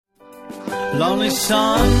Lonely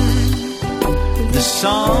Sun, the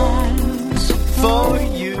song's for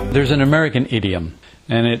you. There's an American idiom,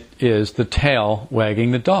 and it is the tail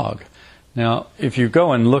wagging the dog. Now, if you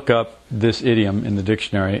go and look up this idiom in the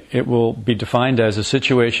dictionary, it will be defined as a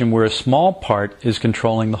situation where a small part is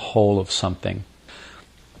controlling the whole of something.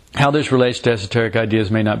 How this relates to esoteric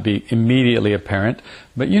ideas may not be immediately apparent,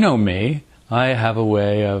 but you know me. I have a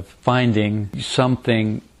way of finding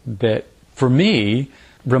something that, for me,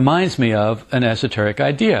 reminds me of an esoteric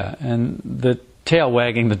idea. And the tail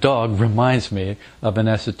wagging the dog reminds me of an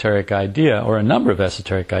esoteric idea, or a number of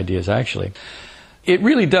esoteric ideas, actually. It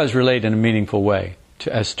really does relate in a meaningful way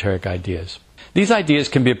to esoteric ideas. These ideas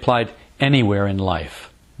can be applied anywhere in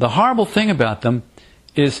life. The horrible thing about them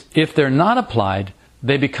is if they're not applied,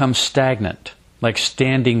 they become stagnant, like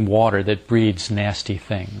standing water that breeds nasty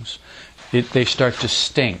things. They start to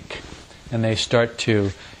stink, and they start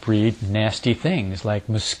to breed nasty things like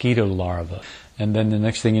mosquito larvae. And then the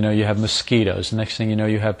next thing you know, you have mosquitoes. The next thing you know,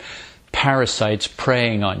 you have parasites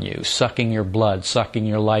preying on you, sucking your blood, sucking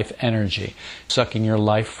your life energy, sucking your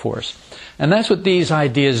life force. And that's what these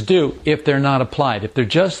ideas do if they're not applied. If they're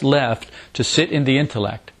just left to sit in the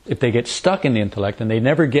intellect, if they get stuck in the intellect and they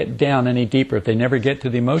never get down any deeper, if they never get to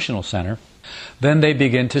the emotional center, then they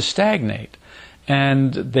begin to stagnate.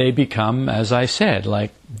 And they become, as I said,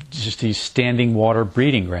 like just these standing water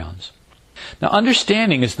breeding grounds. Now,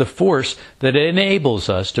 understanding is the force that enables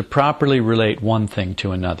us to properly relate one thing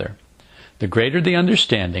to another. The greater the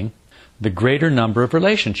understanding, the greater number of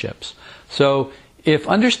relationships. So, if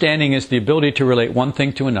understanding is the ability to relate one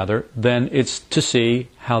thing to another, then it's to see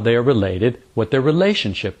how they are related, what their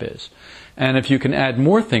relationship is. And if you can add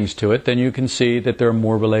more things to it, then you can see that there are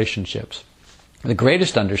more relationships. The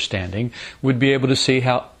greatest understanding would be able to see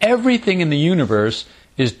how everything in the universe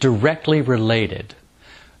is directly related.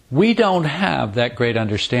 We don't have that great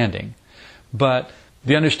understanding, but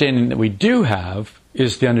the understanding that we do have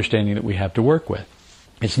is the understanding that we have to work with.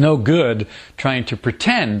 It's no good trying to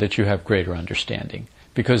pretend that you have greater understanding,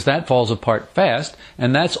 because that falls apart fast,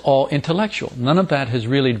 and that's all intellectual. None of that has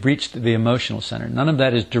really reached the emotional center. None of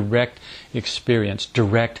that is direct experience,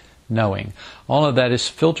 direct knowing. All of that is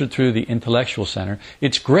filtered through the intellectual center.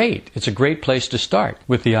 It's great. It's a great place to start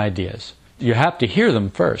with the ideas. You have to hear them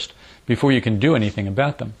first before you can do anything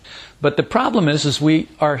about them. But the problem is we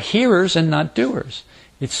are hearers and not doers.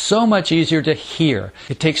 It's so much easier to hear.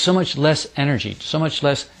 It takes so much less energy, so much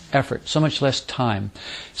less effort, so much less time.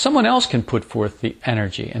 Someone else can put forth the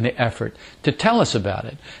energy and the effort to tell us about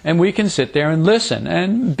it. And we can sit there and listen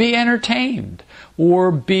and be entertained, or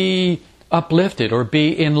be uplifted, or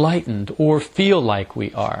be enlightened, or feel like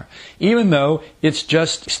we are, even though it's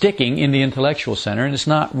just sticking in the intellectual center and it's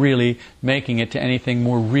not really making it to anything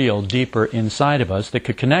more real, deeper inside of us that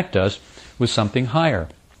could connect us with something higher.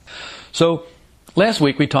 So, last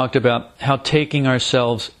week we talked about how taking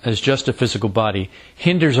ourselves as just a physical body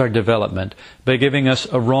hinders our development by giving us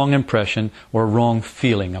a wrong impression or a wrong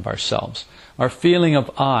feeling of ourselves. Our feeling of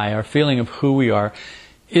I, our feeling of who we are,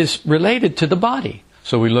 is related to the body.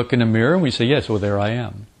 So we look in a mirror and we say, yes, well, there I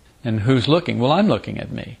am. And who's looking? Well, I'm looking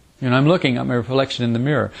at me. I'm looking at my reflection in the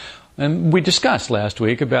mirror. And we discussed last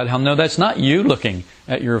week about how, no, that's not you looking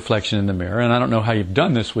at your reflection in the mirror. And I don't know how you've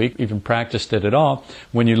done this week, even practiced it at all.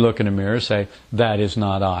 When you look in a mirror, say, that is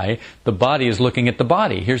not I. The body is looking at the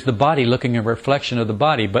body. Here's the body looking at a reflection of the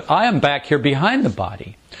body. But I am back here behind the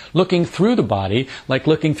body, looking through the body, like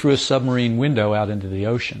looking through a submarine window out into the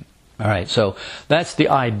ocean. All right, so that's the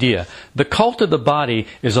idea. The cult of the body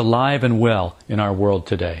is alive and well in our world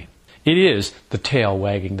today. It is the tail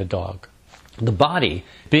wagging the dog. The body,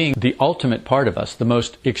 being the ultimate part of us, the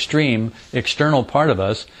most extreme external part of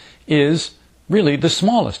us, is really the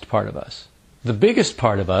smallest part of us. The biggest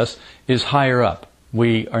part of us is higher up.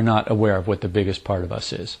 We are not aware of what the biggest part of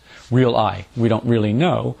us is. Real I. We don't really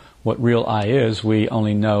know what real I is. We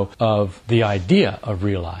only know of the idea of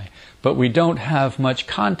real I. But we don't have much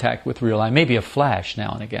contact with real I, maybe a flash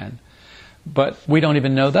now and again. But we don't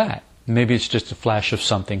even know that. Maybe it's just a flash of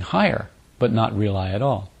something higher, but not real I at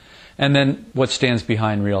all. And then what stands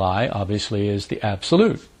behind real I, obviously, is the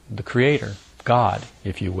Absolute, the Creator, God,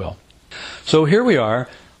 if you will. So here we are,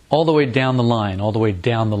 all the way down the line, all the way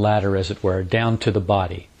down the ladder, as it were, down to the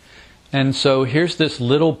body. And so here's this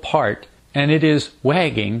little part, and it is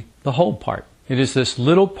wagging the whole part. It is this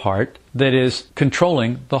little part that is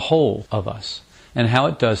controlling the whole of us. And how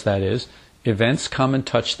it does that is, events come and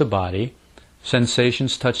touch the body,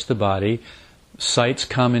 sensations touch the body, sights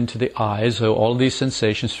come into the eyes, so all of these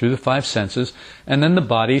sensations through the five senses, and then the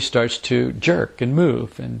body starts to jerk and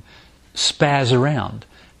move and spaz around.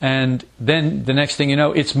 And then the next thing you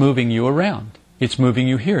know, it's moving you around. It's moving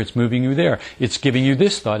you here, it's moving you there. It's giving you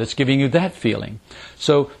this thought, it's giving you that feeling.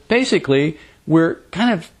 So basically, we're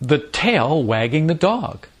kind of the tail wagging the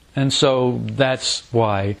dog. And so that's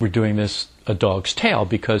why we're doing this, A Dog's Tale,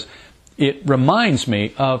 because it reminds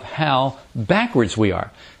me of how backwards we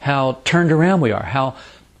are, how turned around we are, how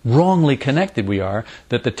wrongly connected we are,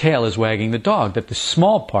 that the tail is wagging the dog, that the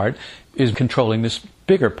small part is controlling this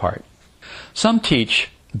bigger part. Some teach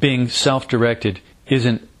being self-directed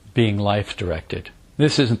isn't being life-directed.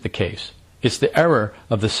 This isn't the case. It's the error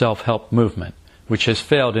of the self-help movement, which has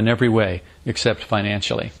failed in every way except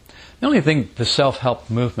financially. The only thing the self-help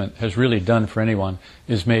movement has really done for anyone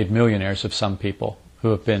is made millionaires of some people who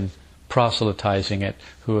have been proselytizing it,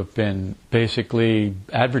 who have been basically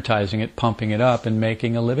advertising it, pumping it up, and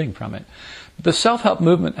making a living from it. The self-help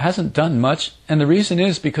movement hasn't done much, and the reason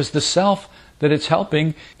is because the self that it's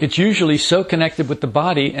helping, it's usually so connected with the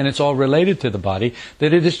body, and it's all related to the body,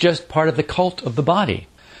 that it is just part of the cult of the body.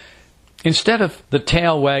 Instead of the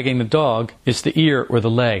tail wagging the dog, it's the ear or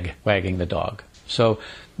the leg wagging the dog. So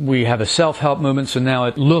we have a self-help movement, so now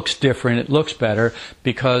it looks different, it looks better,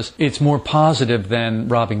 because it's more positive than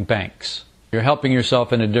robbing banks. You're helping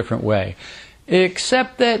yourself in a different way.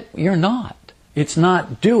 Except that you're not. It's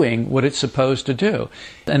not doing what it's supposed to do.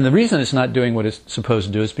 And the reason it's not doing what it's supposed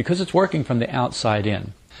to do is because it's working from the outside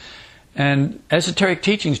in. And esoteric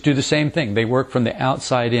teachings do the same thing. They work from the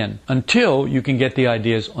outside in until you can get the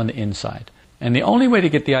ideas on the inside. And the only way to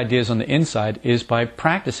get the ideas on the inside is by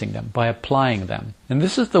practicing them, by applying them. And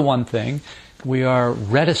this is the one thing we are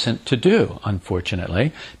reticent to do,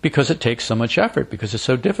 unfortunately, because it takes so much effort, because it's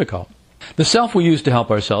so difficult. The self we use to help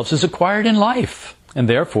ourselves is acquired in life, and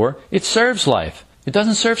therefore it serves life. It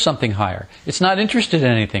doesn't serve something higher. It's not interested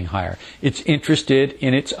in anything higher. It's interested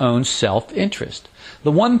in its own self-interest.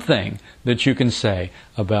 The one thing that you can say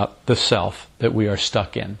about the self that we are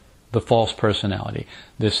stuck in, the false personality,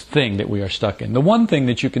 this thing that we are stuck in, the one thing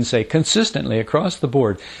that you can say consistently across the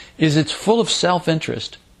board is it's full of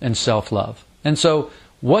self-interest and self-love. And so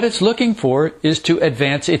what it's looking for is to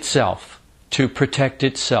advance itself, to protect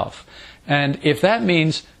itself. And if that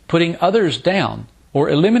means putting others down or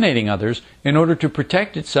eliminating others in order to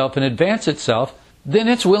protect itself and advance itself, then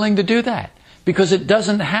it's willing to do that. Because it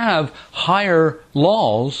doesn't have higher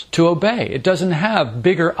laws to obey. It doesn't have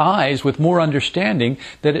bigger eyes with more understanding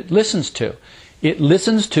that it listens to. It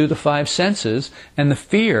listens to the five senses and the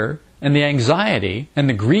fear and the anxiety and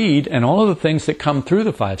the greed and all of the things that come through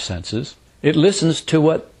the five senses. It listens to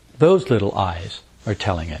what those little eyes are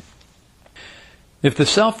telling it. If the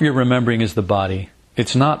self you're remembering is the body,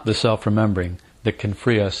 it's not the self-remembering that can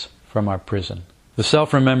free us from our prison. The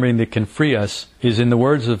self-remembering that can free us is, in the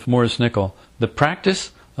words of Maurice Nicoll, the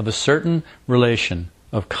practice of a certain relation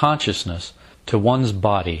of consciousness to one's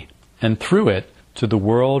body, and through it to the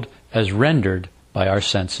world as rendered by our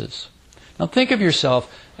senses. Now think of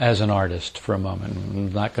yourself as an artist for a moment.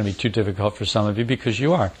 It's not going to be too difficult for some of you because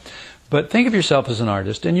you are. But think of yourself as an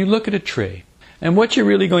artist, and you look at a tree. And what you're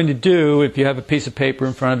really going to do, if you have a piece of paper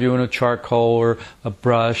in front of you and a charcoal or a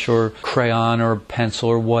brush or crayon or a pencil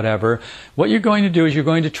or whatever, what you're going to do is you're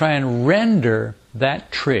going to try and render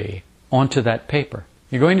that tree onto that paper.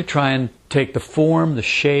 You're going to try and take the form, the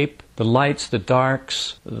shape, the lights, the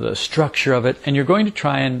darks, the structure of it, and you're going to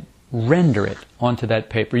try and render it onto that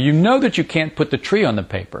paper. You know that you can't put the tree on the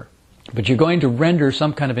paper, but you're going to render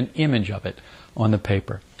some kind of an image of it on the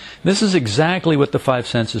paper. This is exactly what the five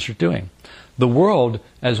senses are doing. The world,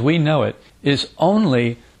 as we know it, is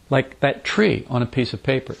only like that tree on a piece of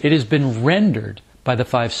paper. It has been rendered by the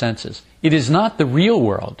five senses. It is not the real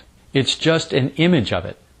world. It's just an image of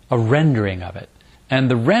it, a rendering of it.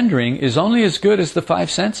 And the rendering is only as good as the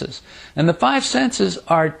five senses. And the five senses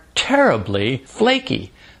are terribly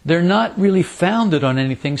flaky. They're not really founded on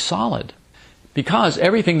anything solid. Because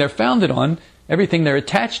everything they're founded on, everything they're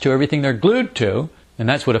attached to, everything they're glued to, and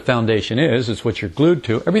that's what a foundation is, it's what you're glued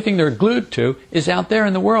to. Everything they're glued to is out there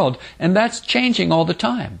in the world, and that's changing all the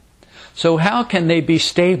time. So how can they be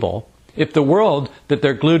stable if the world that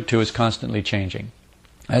they're glued to is constantly changing?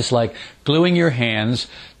 It's like gluing your hands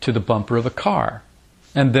to the bumper of a car,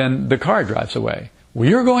 and then the car drives away. Well,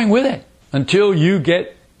 you're going with it. Until you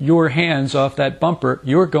get your hands off that bumper,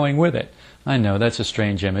 you're going with it. I know, that's a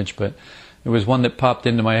strange image, but it was one that popped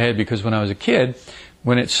into my head because when I was a kid,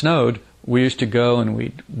 when it snowed, we used to go and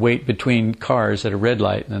we'd wait between cars at a red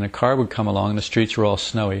light, and then a car would come along, the streets were all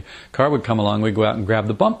snowy. A car would come along, we'd go out and grab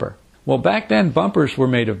the bumper. Well, back then, bumpers were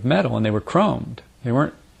made of metal and they were chromed. They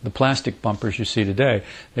weren't the plastic bumpers you see today.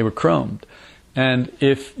 They were chromed. And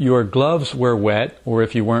if your gloves were wet, or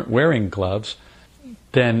if you weren't wearing gloves,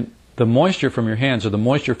 then the moisture from your hands or the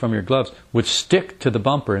moisture from your gloves would stick to the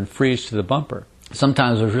bumper and freeze to the bumper.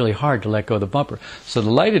 sometimes it was really hard to let go of the bumper. So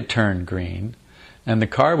the light would turn green, and the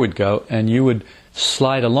car would go, and you would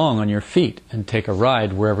slide along on your feet and take a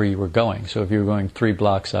ride wherever you were going. So if you were going 3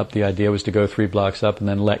 blocks up, the idea was to go 3 blocks up and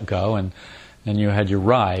then let go, and you had your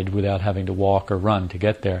ride without having to walk or run to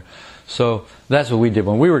get there. So that's what we did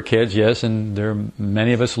when we were kids, yes, and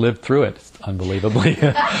many of us lived through it, unbelievably.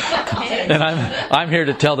 And I'm here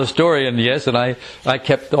to tell the story, and yes, and I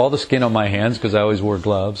kept all the skin on my hands because I always wore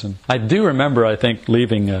gloves. And I do remember, I think,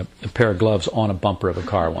 leaving a pair of gloves on a bumper of a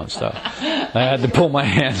car once, though. I had to pull my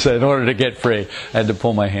hands, in order to get free, I had to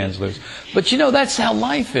pull my hands loose. But you know, that's how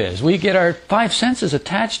life is. We get our 5 senses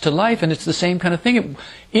attached to life, and it's the same kind of thing.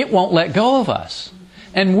 It won't let go of us.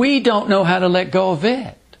 And we don't know how to let go of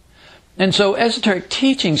it. And so esoteric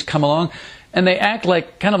teachings come along, and they act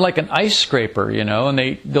like kind of like an ice scraper, you know,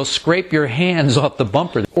 and they'll scrape your hands off the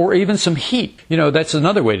bumper, or even some heat. You know, that's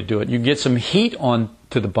another way to do it. You get some heat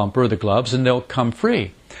onto the bumper or the gloves, and they'll come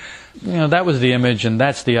free. You know, that was the image, and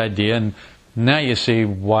that's the idea. And now you see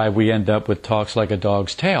why we end up with talks like a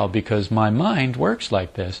dog's tail, because my mind works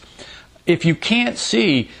like this. If you can't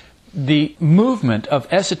see the movement of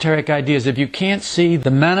esoteric ideas, if you can't see the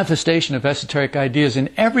manifestation of esoteric ideas in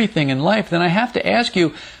everything in life, then I have to ask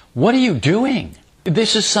you, what are you doing?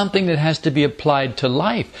 This is something that has to be applied to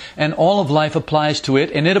life, and all of life applies to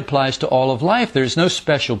it, and it applies to all of life. There's no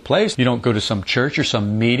special place. You don't go to some church or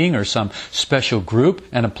some meeting or some special group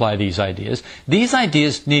and apply these ideas. These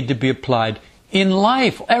ideas need to be applied in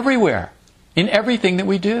life, everywhere, in everything that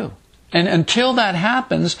we do. And until that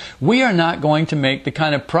happens, we are not going to make the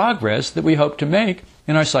kind of progress that we hope to make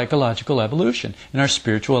in our psychological evolution, in our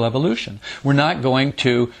spiritual evolution. We're not going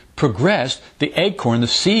to progress. The acorn, the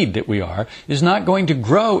seed that we are, is not going to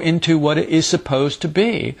grow into what it is supposed to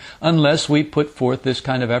be unless we put forth this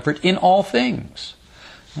kind of effort in all things.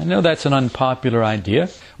 I know that's an unpopular idea,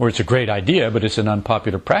 or it's a great idea, but it's an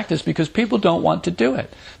unpopular practice because people don't want to do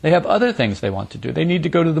it. They have other things they want to do. They need to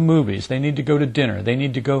go to the movies. They need to go to dinner. They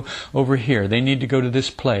need to go over here. They need to go to this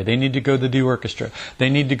play. They need to go to the orchestra. They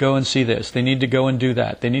need to go and see this. They need to go and do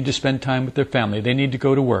that. They need to spend time with their family. They need to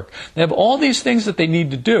go to work. They have all these things that they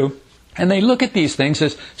need to do, and they look at these things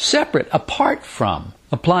as separate, apart from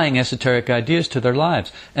applying esoteric ideas to their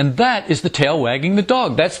lives. And that is the tail wagging the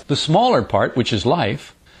dog. That's the smaller part, which is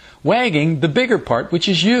life, wagging the bigger part, which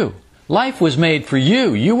is you. Life was made for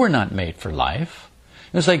you. You were not made for life.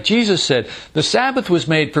 It's like Jesus said, the Sabbath was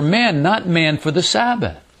made for man, not man for the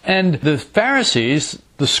Sabbath. And the Pharisees,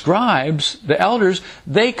 the scribes, the elders,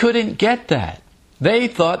 they couldn't get that. They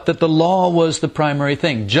thought that the law was the primary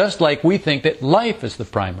thing, just like we think that life is the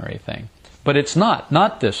primary thing. But it's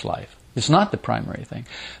not this life. It's not the primary thing.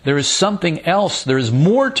 There is something else, there is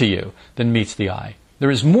more to you than meets the eye. There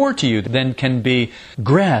is more to you than can be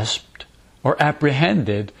grasped or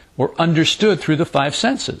apprehended or understood through the 5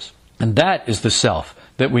 senses. And that is the self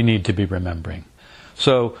that we need to be remembering.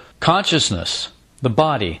 So, consciousness, the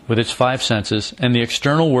body with its 5 senses, and the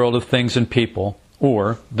external world of things and people,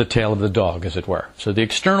 or the tail of the dog, as it were. So the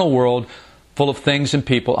external world full of things and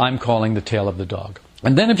people, I'm calling the tail of the dog.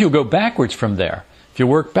 And then if you go backwards from there, if you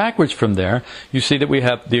work backwards from there, you see that we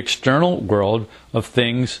have the external world of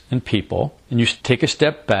things and people, and you take a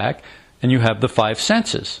step back, and you have the 5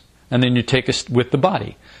 senses. And then you take with the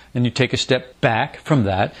body, and you take a step back from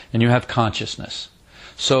that, and you have consciousness.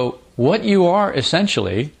 So what you are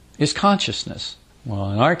essentially is consciousness.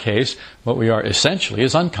 Well, in our case, what we are essentially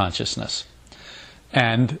is unconsciousness.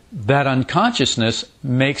 And that unconsciousness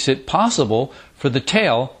makes it possible for the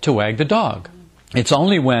tail to wag the dog. It's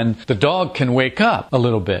only when the dog can wake up a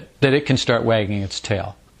little bit that it can start wagging its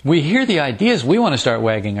tail. We hear the ideas, we want to start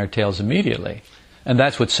wagging our tails immediately. And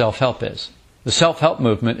that's what self-help is. The self-help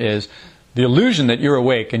movement is the illusion that you're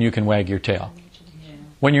awake and you can wag your tail.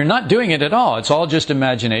 When you're not doing it at all, it's all just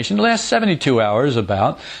imagination. It lasts 72 hours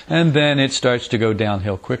about, and then it starts to go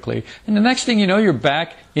downhill quickly. And the next thing you know, you're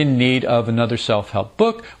back in need of another self-help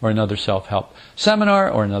book, or another self-help seminar,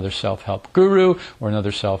 or another self-help guru, or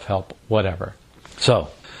another self-help whatever. So,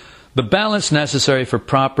 the balance necessary for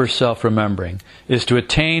proper self-remembering is to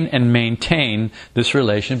attain and maintain this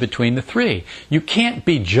relation between the 3. You can't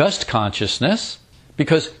be just consciousness,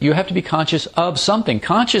 because you have to be conscious of something.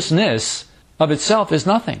 Consciousness of itself is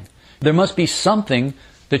nothing. There must be something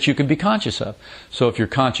that you can be conscious of. So if you're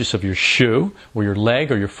conscious of your shoe, or your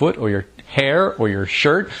leg, or your foot, or your hair, or your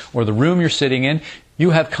shirt, or the room you're sitting in,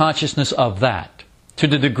 you have consciousness of that. To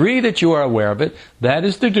the degree that you are aware of it, that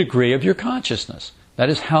is the degree of your consciousness. That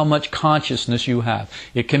is how much consciousness you have.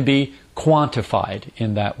 It can be quantified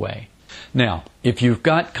in that way. Now, if you've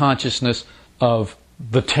got consciousness of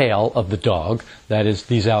the tail of the dog, that is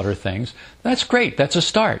these outer things, that's great, that's a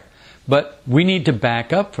start. But we need to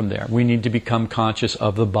back up from there. We need to become conscious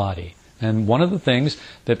of the body. And one of the things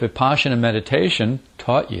that Vipassana meditation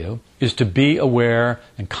taught you is to be aware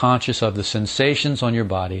and conscious of the sensations on your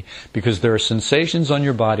body, because there are sensations on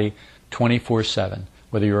your body 24/7.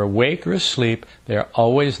 Whether you're awake or asleep, they are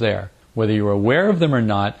always there. Whether you're aware of them or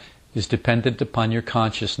not is dependent upon your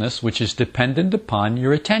consciousness, which is dependent upon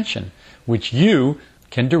your attention, which you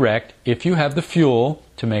can direct if you have the fuel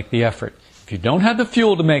to make the effort. If you don't have the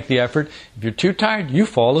fuel to make the effort, if you're too tired, you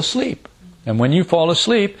fall asleep. And when you fall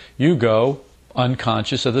asleep, you go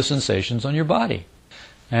unconscious of the sensations on your body,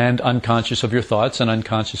 and unconscious of your thoughts and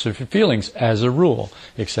unconscious of your feelings as a rule,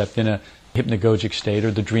 except in a hypnagogic state or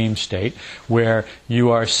the dream state, where you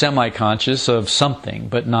are semi-conscious of something,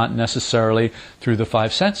 but not necessarily through the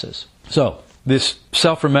five senses. So, this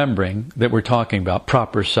self-remembering that we're talking about,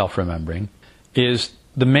 proper self-remembering, is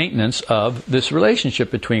the maintenance of this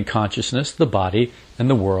relationship between consciousness, the body, and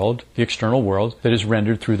the world, the external world, that is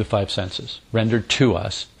rendered through the five senses, rendered to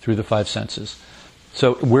us through the five senses.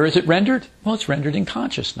 So where is it rendered? Well, it's rendered in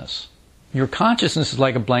consciousness. Your consciousness is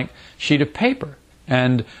like a blank sheet of paper,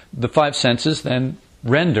 and the five senses then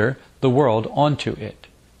render the world onto it.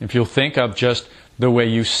 If you'll think of just the way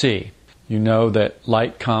you see, you know that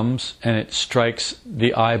light comes and it strikes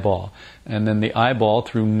the eyeball, and then the eyeball,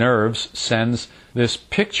 through nerves, sends this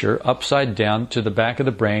picture upside down to the back of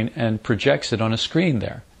the brain and projects it on a screen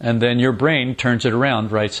there. And then your brain turns it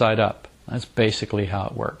around right side up. That's basically how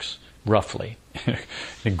it works, roughly. In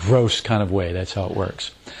a gross kind of way, that's how it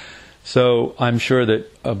works. So I'm sure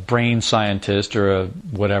that a brain scientist or a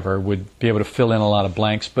whatever would be able to fill in a lot of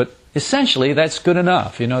blanks, but essentially that's good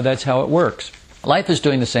enough. That's how it works. Life is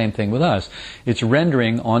doing the same thing with us. It's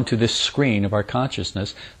rendering onto this screen of our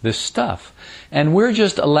consciousness this stuff. And we're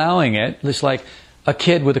just allowing it. It's like a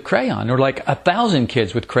kid with a crayon, or like 1,000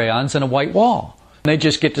 kids with crayons and a white wall. They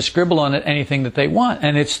just get to scribble on it anything that they want,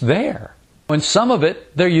 and it's there. And some of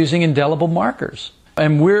it, they're using indelible markers.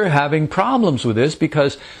 And we're having problems with this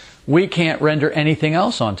because we can't render anything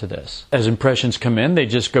else onto this. As impressions come in, they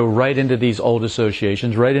just go right into these old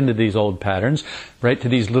associations, right into these old patterns, right to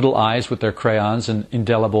these little eyes with their crayons and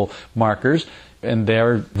indelible markers, and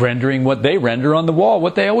they're rendering what they render on the wall,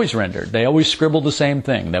 what they always rendered. They always scribble the same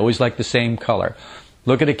thing. They always like the same color.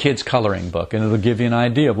 Look at a kid's coloring book, and it'll give you an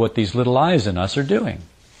idea of what these little eyes in us are doing.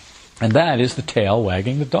 And that is the tail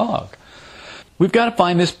wagging the dog. We've got to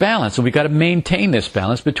find this balance, and we've got to maintain this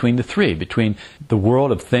balance between the three, between the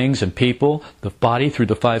world of things and people, the body through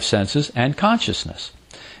the five senses, and consciousness.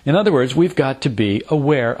 In other words, we've got to be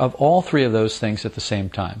aware of all three of those things at the same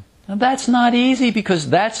time. Now, that's not easy, because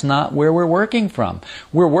that's not where we're working from.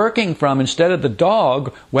 We're working from, instead of the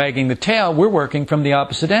dog wagging the tail, we're working from the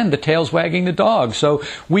opposite end. The tail's wagging the dog. So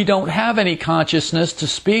we don't have any consciousness to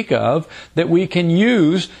speak of that we can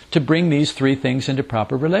use to bring these three things into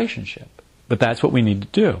proper relationship. But that's what we need to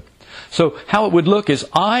do. So how it would look is,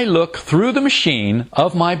 I look through the machine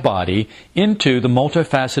of my body into the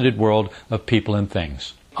multifaceted world of people and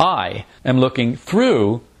things. I am looking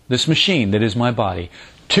through this machine that is my body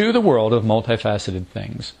to the world of multifaceted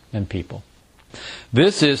things and people.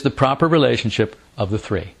 This is the proper relationship of the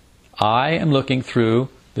three. I am looking through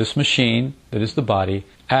this machine that is the body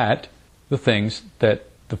at the things that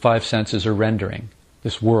the five senses are rendering,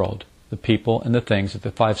 this world, the people and the things that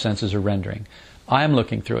the five senses are rendering. I am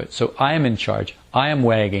looking through it. So I am in charge. I am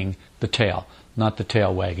wagging the tail, not the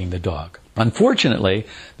tail wagging the dog. Unfortunately,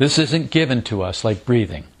 this isn't given to us like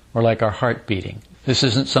breathing or like our heart beating. This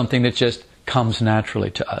isn't something that just comes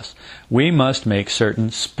naturally to us. We must make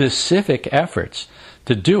certain specific efforts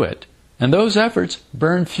to do it. And those efforts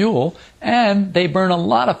burn fuel, and they burn a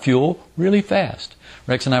lot of fuel really fast.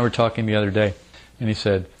 Rex and I were talking the other day, and he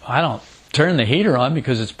said, I don't turn the heater on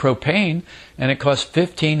because it's propane, and it costs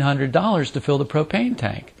 $1,500 to fill the propane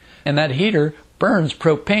tank. And that heater burns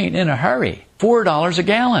propane in a hurry. $4 a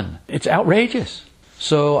gallon. It's outrageous.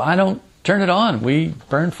 So I don't turn it on. We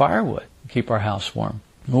burn firewood, keep our house warm.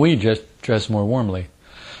 We just dress more warmly.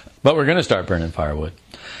 But we're going to start burning firewood.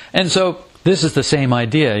 And so this is the same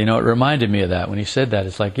idea. It reminded me of that when he said that.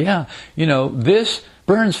 It's like, this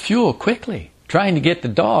burns fuel quickly. Trying to get the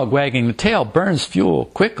dog wagging the tail burns fuel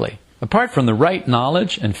quickly. Apart from the right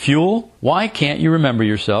knowledge and fuel, why can't you remember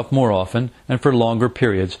yourself more often and for longer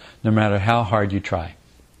periods, no matter how hard you try?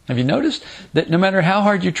 Have you noticed that no matter how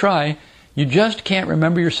hard you try, you just can't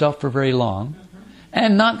remember yourself for very long,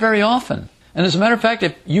 and not very often? And as a matter of fact,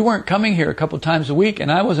 if you weren't coming here a couple times a week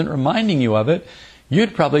and I wasn't reminding you of it,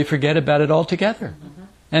 you'd probably forget about it altogether.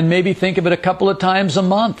 And maybe think of it a couple of times a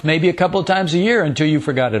month, maybe a couple of times a year, until you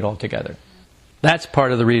forgot it altogether. That's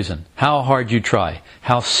part of the reason. How hard you try,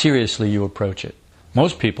 how seriously you approach it.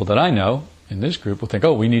 Most people that I know in this group will think,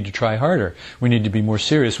 oh, we need to try harder. We need to be more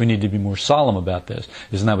serious. We need to be more solemn about this.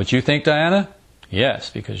 Isn't that what you think, Diana? Yes,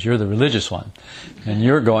 because you're the religious one. And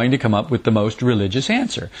you're going to come up with the most religious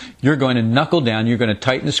answer. You're going to knuckle down. You're going to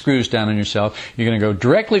tighten the screws down on yourself. You're going to go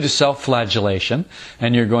directly to self-flagellation.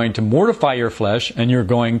 And you're going to mortify your flesh. And you're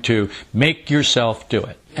going to make yourself do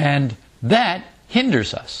it. And that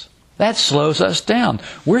hinders us. That slows us down.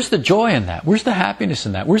 Where's the joy in that? Where's the happiness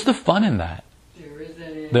in that? Where's the fun in that?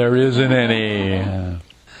 There isn't any.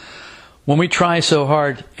 When we try so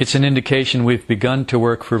hard, it's an indication we've begun to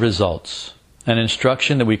work for results. An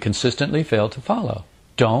instruction that we consistently fail to follow.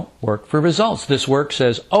 Don't work for results. This work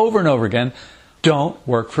says over and over again, don't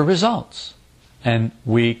work for results. And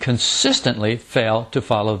we consistently fail to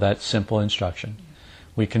follow that simple instruction.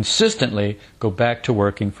 We consistently go back to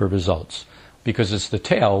working for results. Because it's the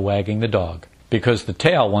tail wagging the dog. Because the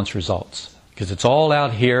tail wants results. Because it's all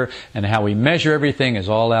out here, and how we measure everything is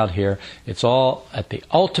all out here. It's all at the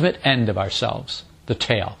ultimate end of ourselves. The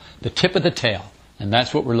tail. The tip of the tail. And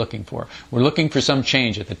that's what we're looking for. We're looking for some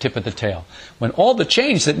change at the tip of the tail. When all the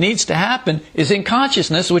change that needs to happen is in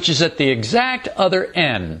consciousness, which is at the exact other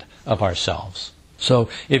end of ourselves. So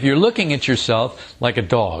if you're looking at yourself like a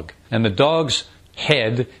dog, and the dog's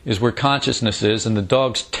head is where consciousness is, and the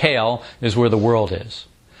dog's tail is where the world is,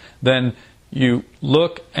 then you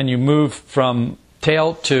look and you move from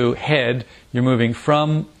tail to head. You're moving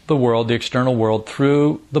from the world, the external world,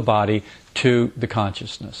 through the body to the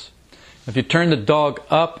consciousness. If you turn the dog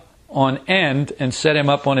up on end and set him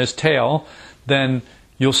up on his tail, then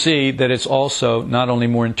you'll see that it's also not only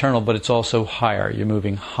more internal, but it's also higher. You're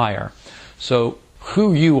moving higher. So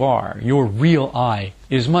who you are, your real I,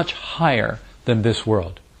 is much higher than this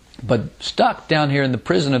world. But stuck down here in the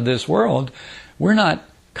prison of this world, we're not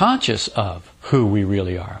conscious of who we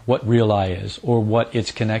really are, what real I is, or what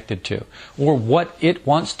it's connected to, or what it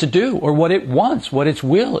wants to do, or what it wants, what its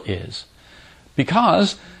will is.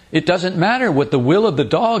 Because it doesn't matter what the will of the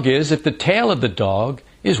dog is if the tail of the dog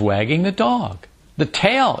is wagging the dog. The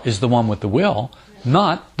tail is the one with the will,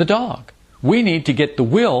 not the dog. We need to get the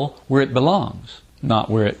will where it belongs, not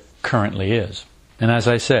where it currently is. And as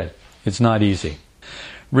I said, it's not easy.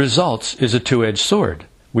 Results is a two-edged sword.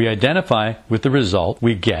 We identify with the result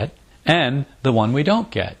we get and the one we don't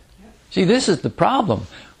get. See, this is the problem.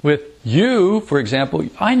 With you, for example,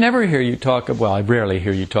 I never hear you talk about, well, I rarely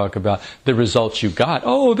hear you talk about the results you got.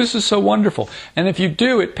 Oh, this is so wonderful. And if you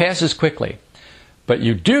do, it passes quickly. But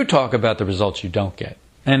you do talk about the results you don't get.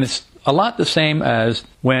 And it's a lot the same as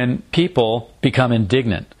when people become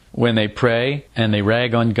indignant, when they pray and they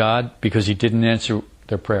rag on God because He didn't answer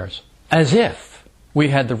their prayers. As if we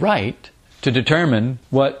had the right to determine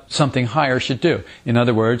what something higher should do. In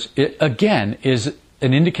other words, it again is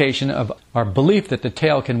an indication of our belief that the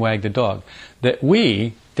tail can wag the dog. That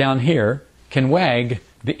we, down here, can wag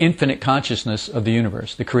the infinite consciousness of the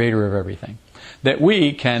universe, the creator of everything. That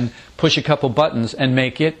we can push a couple buttons and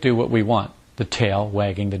make it do what we want. The tail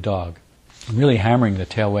wagging the dog. I'm really hammering the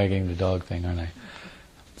tail wagging the dog thing, aren't I?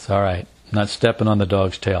 It's all right. I'm not stepping on the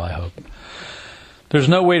dog's tail, I hope. There's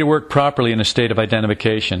no way to work properly in a state of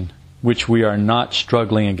identification which we are not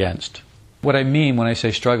struggling against. What I mean when I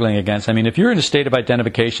say struggling against, I mean if you're in a state of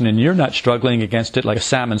identification and you're not struggling against it like a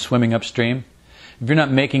salmon swimming upstream, if you're not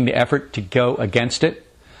making the effort to go against it,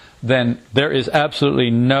 then there is absolutely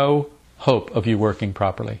no hope of you working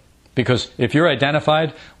properly. Because if you're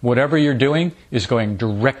identified, whatever you're doing is going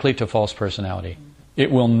directly to false personality. It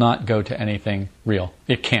will not go to anything real.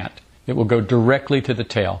 It can't. It will go directly to the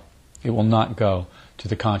tail. It will not go to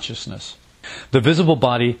the consciousness. The visible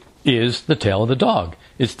body is the tail of the dog.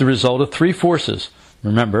 It's the result of three forces.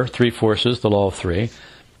 Remember, three forces, the law of three,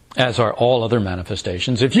 as are all other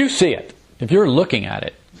manifestations. If you see it, if you're looking at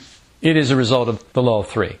it, it is a result of the law of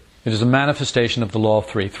three. It is a manifestation of the law of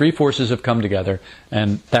three. Three forces have come together,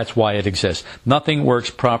 and that's why it exists. Nothing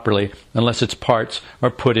works properly unless its parts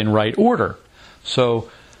are put in right order.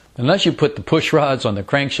 So, unless you put the push rods on the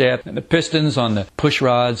crankshaft and the pistons on the push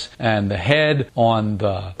rods and the head on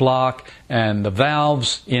the block and the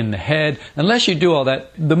valves in the head, unless you do all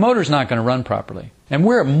that, the motor's not going to run properly. And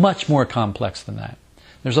we're much more complex than that.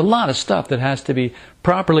 There's a lot of stuff that has to be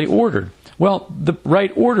properly ordered. Well, the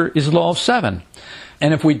right order is the law of seven.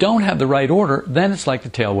 And if we don't have the right order, then it's like the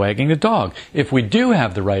tail wagging the dog. If we do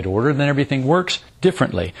have the right order, then everything works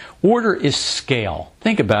differently. Order is scale.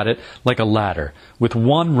 Think about it like a ladder with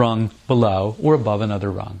one rung below or above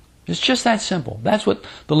another rung. It's just that simple. That's what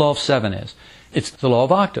the law of seven is. It's the law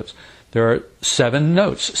of octaves. There are 7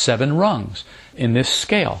 notes, 7 rungs in this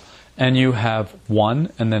scale. And you have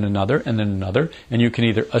one and then another and then another. And you can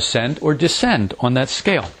either ascend or descend on that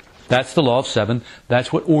scale. That's the law of seven.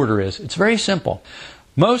 That's what order is. It's very simple.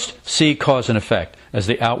 Most see cause and effect as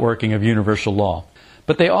the outworking of universal law,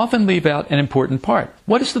 but they often leave out an important part.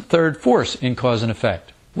 What is the third force in cause and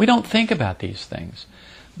effect? We don't think about these things.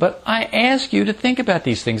 But I ask you to think about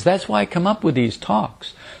these things. That's why I come up with these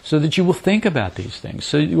talks, so that you will think about these things,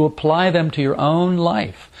 so that you apply them to your own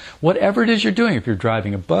life. Whatever it is you're doing, if you're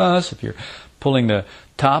driving a bus, if you're pulling the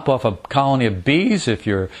top off a colony of bees, if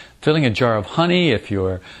you're filling a jar of honey, if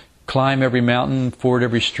you're climb every mountain, ford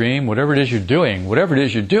every stream, whatever it is you're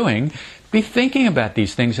doing, be thinking about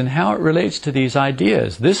these things and how it relates to these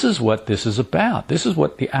ideas. This is what this is about. This is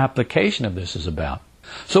what the application of this is about.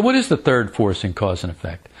 So what is the third force in cause and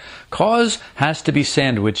effect? Cause has to be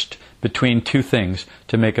sandwiched between two things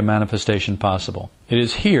to make a manifestation possible. It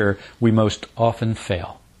is here we most often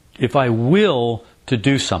fail. If I will to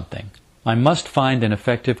do something, I must find an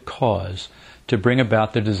effective cause to bring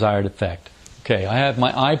about the desired effect. Okay, I have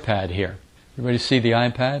my iPad here. Everybody see the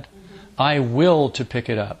iPad? I will to pick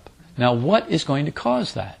it up. Now what is going to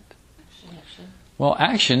cause that? Action. Well,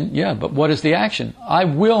 action, yeah, but what is the action? I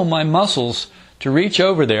will my muscles to reach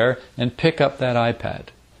over there and pick up that iPad.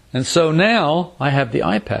 And so now I have the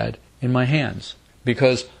iPad in my hands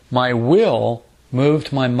because my will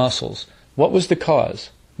moved my muscles. What was the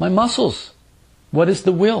cause? My muscles. What is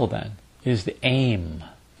the will then? It is the aim.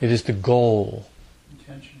 It is the goal.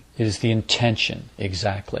 Intention. It is the intention,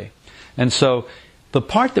 exactly. And so the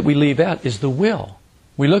part that we leave out is the will.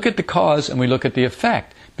 We look at the cause and we look at the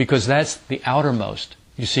effect because that's the outermost.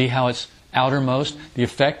 You see how it's outermost? The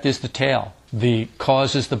effect is the tail. The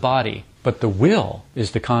cause is the body. But the will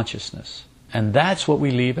is the consciousness. And that's what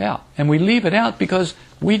we leave out. And we leave it out because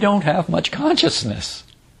we don't have much consciousness.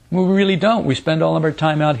 We really don't. We spend all of our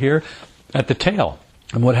time out here at the tail.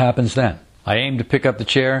 And what happens then? I aim to pick up the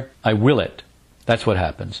chair. I will it. That's what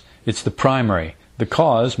happens. It's the primary. The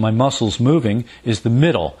cause, my muscles moving, is the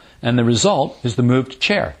middle. And the result is the moved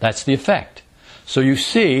chair. That's the effect. So you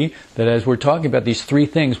see that as we're talking about these three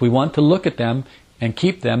things, we want to look at them and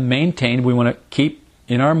keep them maintained. We want to keep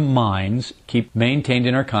in our minds, keep maintained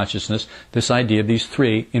in our consciousness, this idea of these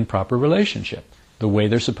three in proper relationship, the way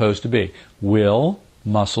they're supposed to be. Will,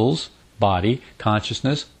 muscles, body,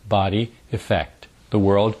 consciousness, body, effect. The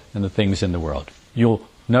world and the things in the world. You'll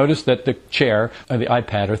notice that the chair or the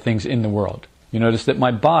iPad are things in the world. You notice that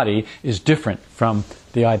my body is different from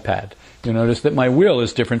the iPad. You notice that my will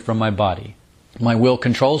is different from my body. My will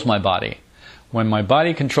controls my body. When my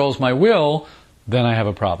body controls my will, then I have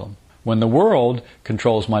a problem. When the world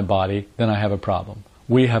controls my body, then I have a problem.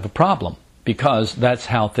 We have a problem because that's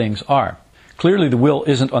how things are. Clearly the will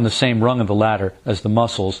isn't on the same rung of the ladder as the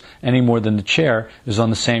muscles any more than the chair is on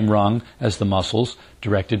the same rung as the muscles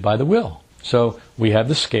directed by the will. So we have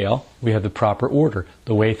the scale, we have the proper order.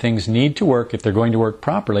 The way things need to work, if they're going to work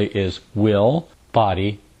properly, is will,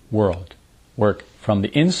 body, world. Work from the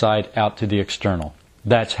inside out to the external.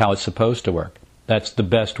 That's how it's supposed to work. That's the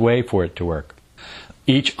best way for it to work.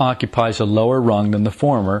 Each occupies a lower rung than the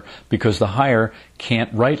former because the higher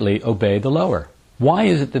can't rightly obey the lower. Why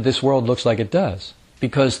is it that this world looks like it does?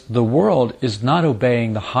 Because the world is not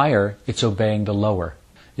obeying the higher, it's obeying the lower.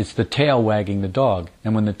 It's the tail wagging the dog.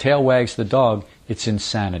 And when the tail wags the dog, it's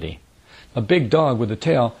insanity. A big dog with a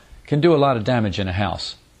tail can do a lot of damage in a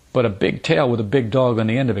house. But a big tail with a big dog on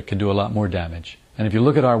the end of it can do a lot more damage. And if you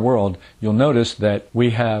look at our world, you'll notice that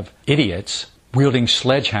we have idiots wielding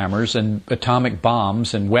sledgehammers and atomic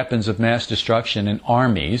bombs and weapons of mass destruction and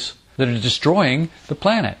armies that are destroying the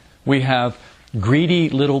planet. We have greedy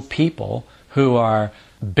little people who are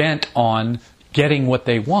bent on getting what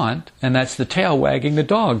they want, and that's the tail wagging the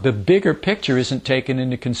dog. The bigger picture isn't taken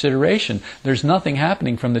into consideration. There's nothing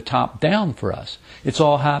happening from the top down for us. It's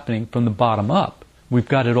all happening from the bottom up. We've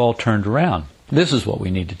got it all turned around. This is what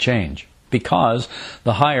we need to change. Because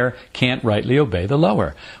the higher can't rightly obey the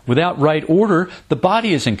lower. Without right order, the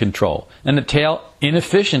body is in control, and the tail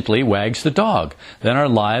inefficiently wags the dog. Then our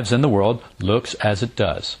lives and the world looks as it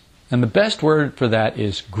does. And the best word for that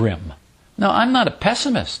is grim. Now, I'm not a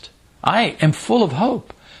pessimist. I am full of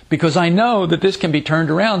hope, because I know that this can be turned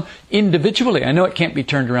around individually. I know it can't be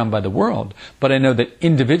turned around by the world, but I know that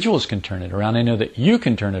individuals can turn it around. I know that you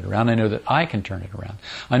can turn it around. I know that I can turn it around.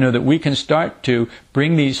 I know that we can start to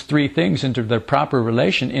bring these three things into their proper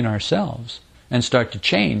relation in ourselves and start to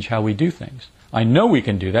change how we do things. I know we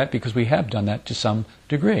can do that because we have done that to some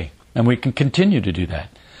degree, and we can continue to do that.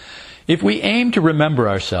 If we aim to remember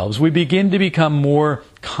ourselves, we begin to become more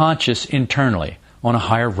conscious internally, on a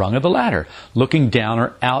higher rung of the ladder, looking down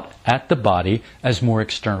or out at the body as more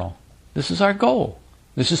external. This is our goal.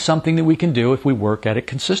 This is something that we can do if we work at it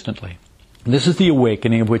consistently. This is the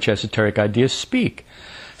awakening of which esoteric ideas speak.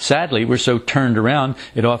 Sadly, we're so turned around,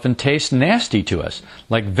 it often tastes nasty to us,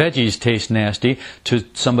 like veggies taste nasty to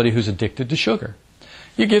somebody who's addicted to sugar.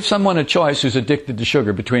 You give someone a choice who's addicted to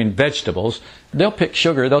sugar between vegetables, they'll pick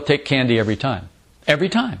sugar, they'll take candy every time. Every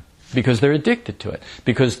time. Because they're addicted to it.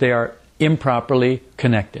 Because they are improperly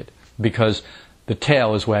connected. Because the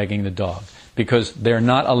tail is wagging the dog. Because they're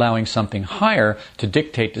not allowing something higher to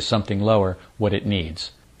dictate to something lower what it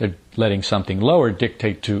needs. They're letting something lower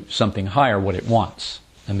dictate to something higher what it wants.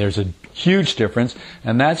 And there's a huge difference,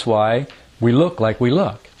 and that's why we look like we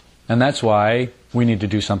look. And that's why we need to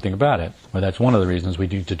do something about it. Well, that's one of the reasons we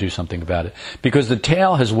need to do something about it. Because the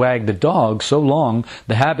tail has wagged the dog so long,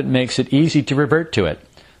 the habit makes it easy to revert to it.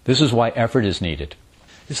 This is why effort is needed.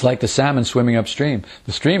 It's like the salmon swimming upstream.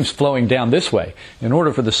 The stream's flowing down this way. In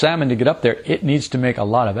order for the salmon to get up there, it needs to make a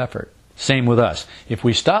lot of effort. Same with us. If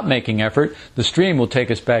we stop making effort, the stream will take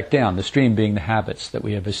us back down, the stream being the habits that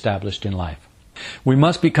we have established in life. We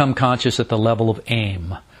must become conscious at the level of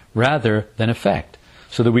aim, rather than effect,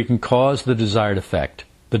 so that we can cause the desired effect,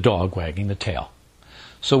 the dog wagging the tail.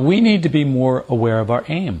 So we need to be more aware of our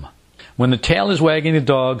aim. When the tail is wagging the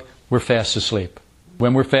dog, we're fast asleep.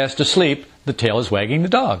 When we're fast asleep, the tail is wagging the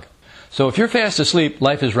dog. So if you're fast asleep,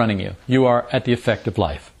 life is running you. You are at the effect of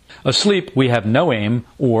life. Asleep, we have no aim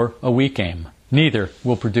or a weak aim. Neither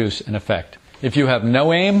will produce an effect. If you have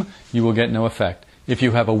no aim, you will get no effect. If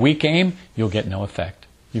you have a weak aim, you'll get no effect.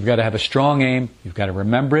 You've got to have a strong aim, you've got to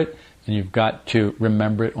remember it, and you've got to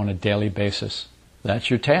remember it on a daily basis. That's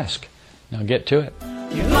your task. Now get to it.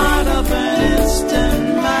 You light up an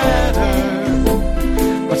instant matter,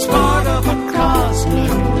 what's part of a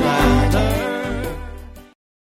cosmic